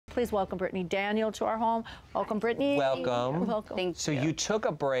Please welcome Brittany Daniel to our home. Welcome, Brittany. Welcome. Welcome. Thank you. So you took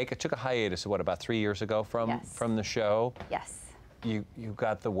a break, took a hiatus, what, about 3 years ago from the show? Yes. You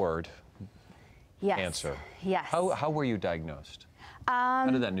got the word. Yes. Cancer. Yes. How were you diagnosed? How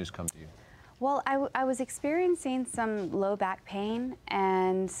did that news come to you? Well, I was experiencing some low back pain,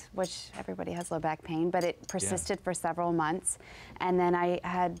 and which everybody has low back pain, but it persisted for several months. And then I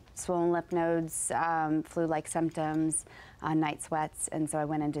had swollen lymph nodes, flu-like symptoms, night sweats, and so I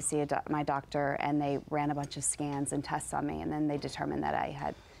went in to see my doctor, and they ran a bunch of scans and tests on me, and then they determined that I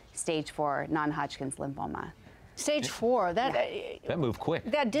had stage 4 non-Hodgkin's lymphoma. Stage 4. That moved quick.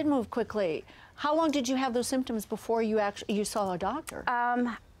 That did move quickly. How long did you have those symptoms before you saw a doctor?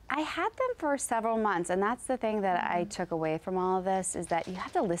 I had them for several months, and that's the thing that I took away from all of this, is that you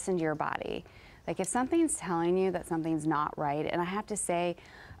have to listen to your body. Like, if something's telling you that something's not right, and I have to say,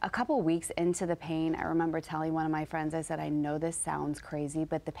 a couple weeks into the pain, I remember telling one of my friends, I said, I know this sounds crazy,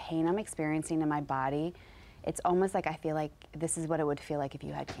 but the pain I'm experiencing in my body, it's almost like I feel like this is what it would feel like if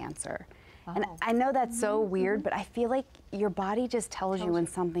you had cancer. Oh. And I know that's so weird, but I feel like your body just tells you when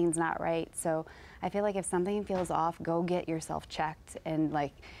something's not right. So I feel like if something feels off, go get yourself checked, and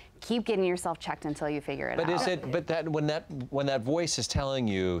like keep getting yourself checked until you figure it out. But is it? But when that voice is telling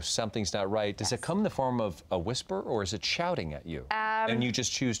you something's not right, does it come in the form of a whisper, or is it shouting at you, and you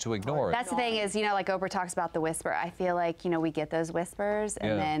just choose to ignore it? That's the thing is, you know, like Oprah talks about the whisper. I feel like, you know, we get those whispers,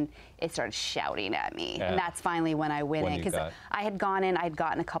 and then it starts shouting at me, and that's finally when I went in, because I had gone in, I'd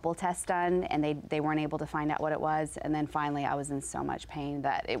gotten a couple tests done, and they weren't able to find out what it was, and then finally I was in so much pain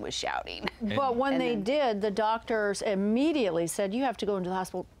that it was shouting. But when they did, the doctors immediately said, you have to go into the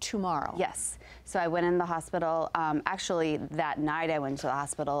hospital tomorrow. Yes. So I went in the hospital. Actually, that night I went to the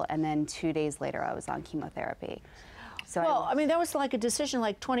hospital, and then 2 days later I was on chemotherapy. So well, I mean, that was like a decision,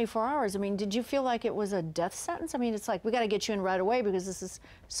 like 24 hours. I mean, did you feel like it was a death sentence? I mean, it's like, we got to get you in right away because this is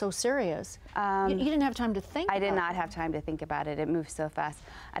so serious. You didn't have time to think about it. I did not have time to think about it. It moved so fast.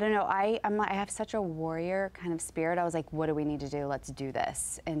 I don't know. I have such a warrior kind of spirit. I was like, what do we need to do? Let's do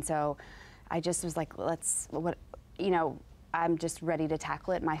this. And so I just was like, I'm just ready to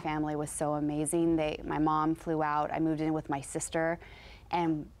tackle it. My family was so amazing. My mom flew out. I moved in with my sister,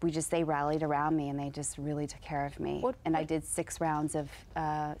 and they rallied around me, and they just really took care of me. And I did 6 rounds of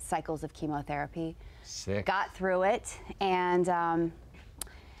cycles of chemotherapy. Sick. Got through it, and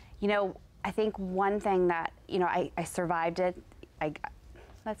you know, I think one thing that, you know, I survived it.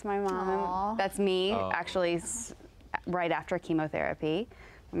 That's my mom. Aww. That's me, actually, right after chemotherapy.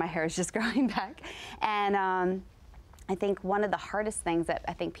 My hair is just growing back, and I think one of the hardest things that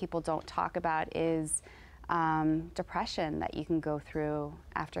I think people don't talk about is depression that you can go through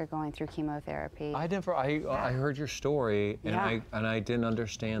after going through chemotherapy. I heard your story, and I didn't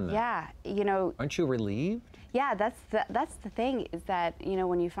understand that. Yeah, you know. Aren't you relieved? Yeah, that's the thing, is that, you know,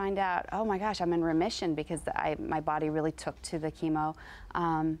 when you find out, oh my gosh, I'm in remission because my body really took to the chemo.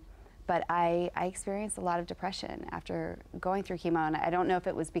 But I experienced a lot of depression after going through chemo, and I don't know if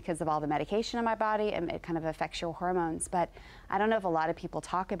it was because of all the medication in my body, and it kind of affects your hormones, but I don't know if a lot of people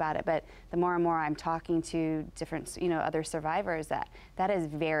talk about it, but the more and more I'm talking to different, you know, other survivors, that is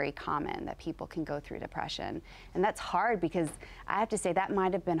very common, that people can go through depression. And that's hard, because I have to say that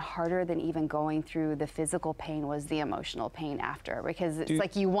might have been harder than even going through the physical pain, was the emotional pain after, because it's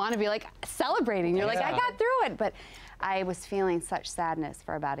like you want to be like celebrating. You're like, I got through it, but I was feeling such sadness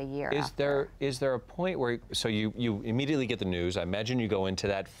for about a year. Is there a point where, so you immediately get the news, I imagine you go into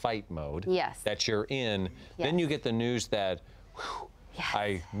that fight mode that you're in, then you get the news that, whew,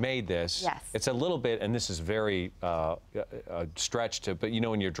 I made this. Yes. It's a little bit, and this is very stretched, but you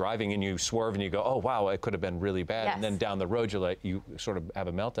know, when you're driving and you swerve and you go, oh wow, it could have been really bad, and then down the road you sort of have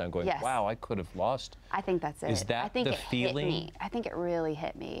a meltdown going, wow, I could have lost. I think that's it. Is that the feeling? Hit me. I think it really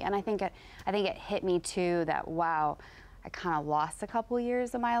hit me, and I think it hit me too, that wow, I kind of lost a couple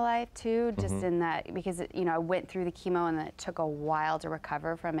years of my life too, just in that, because you know, I went through the chemo and then it took a while to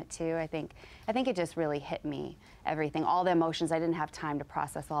recover from it too. I think it just really hit me, everything, all the emotions. I didn't have time to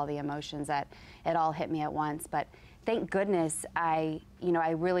process all the emotions. That it all hit me at once. But thank goodness I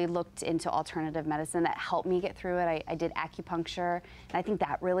really looked into alternative medicine that helped me get through it. I did acupuncture, and I think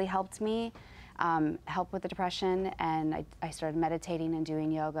that really helped me. Help with the depression, and I started meditating and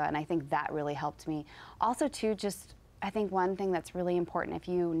doing yoga, and I think that really helped me. Also too, just I think one thing that's really important, if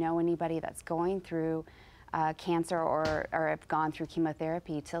you know anybody that's going through cancer or have gone through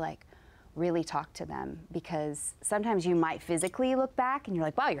chemotherapy, to like really talk to them, because sometimes you might physically look back and you're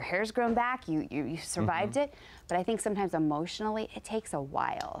like, wow, your hair's grown back, you survived it. But I think sometimes emotionally it takes a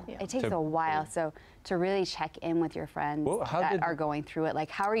while. It takes a while. So to really check in with your friends that are going through it, like,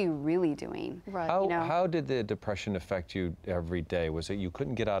 how are you really doing? Right. How did the depression affect you every day? Was it you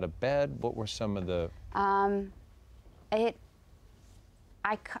couldn't get out of bed? What were some of the...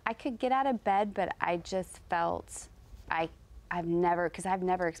 I could get out of bed, but I just felt I've never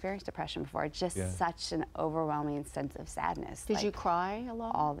experienced depression before. It's just such an overwhelming sense of sadness. Did you cry a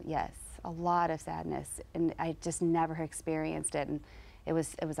lot? Yes, a lot of sadness, and I just never experienced it, and it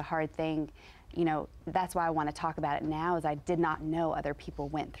was a hard thing. You know, that's why I want to talk about it now, is I did not know other people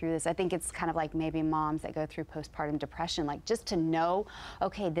went through this. I think it's kind of like maybe moms that go through postpartum depression, like just to know,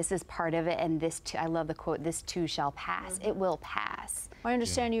 okay, this is part of it, and this too, I love the quote, this too shall pass. It will pass. I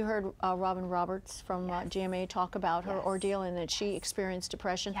understand you heard Robin Roberts from GMA talk about her ordeal, and that she experienced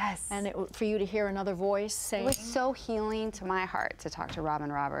depression. Yes. And for you to hear another voice saying... It was so healing to my heart to talk to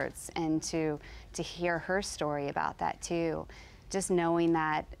Robin Roberts and to hear her story about that too. Just knowing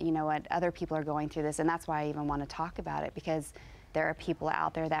that, you know what, other people are going through this, and that's why I even want to talk about it, because there are people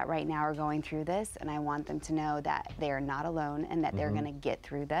out there that right now are going through this, and I want them to know that they are not alone, and that they're going to get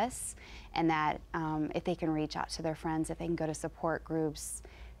through this, and that if they can reach out to their friends, if they can go to support groups,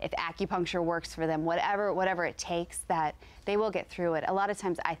 if acupuncture works for them, whatever it takes, that they will get through it. A lot of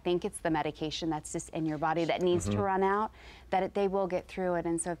times I think it's the medication that's just in your body that needs to run out, that they will get through it.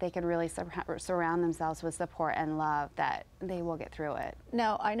 And so if they can really surround themselves with support and love, that they will get through it.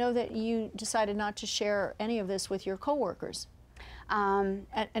 Now, I know that you decided not to share any of this with your coworkers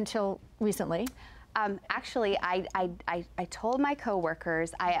until recently. Actually, I told my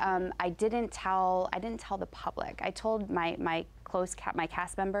coworkers. I didn't tell the public. I told my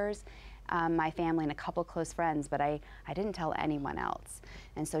cast members, my family, and a couple close friends, but I didn't tell anyone else.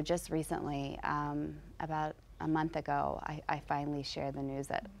 And so just recently, about a month ago, I finally shared the news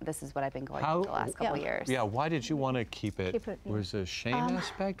that this is what I've been going through the last couple years. Yeah, why did you want to keep it? Was there a shame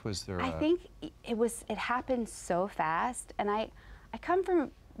aspect? Was there I think it happened so fast, and I come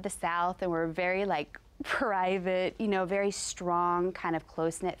from the South, and we're very like private, you know, very strong, kind of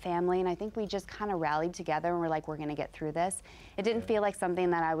close-knit family, and I think we just kind of rallied together and we're like, we're gonna get through this. It didn't feel like something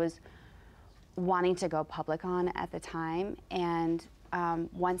that I was wanting to go public on at the time, and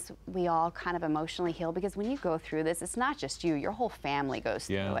once we all kind of emotionally heal, because when you go through this, it's not just you, your whole family goes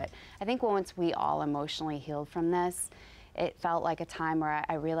through it. I think once we all emotionally healed from this, it felt like a time where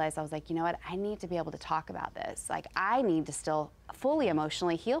I realized, I was like, you know what, I need to be able to talk about this. Like, I need to still fully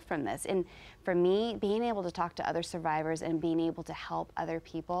emotionally heal from this. And for me, being able to talk to other survivors and being able to help other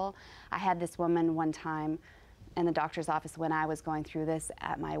people, I had this woman one time in the doctor's office when I was going through this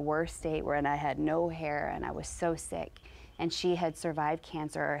at my worst state, where I had no hair and I was so sick. And she had survived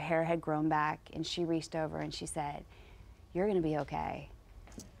cancer, her hair had grown back, and she reached over and she said, "You're gonna be okay."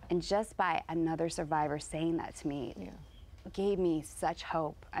 And just by another survivor saying that to me, gave me such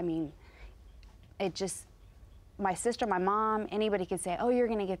hope. I mean, it just, my sister, my mom, anybody could say, "Oh, you're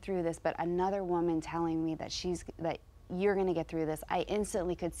gonna get through this," but another woman telling me that you're gonna get through this, I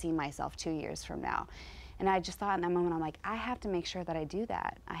instantly could see myself 2 years from now. And I just thought in that moment, I'm like, I have to make sure that I do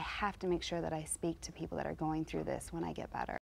that. I have to make sure that I speak to people that are going through this when I get better.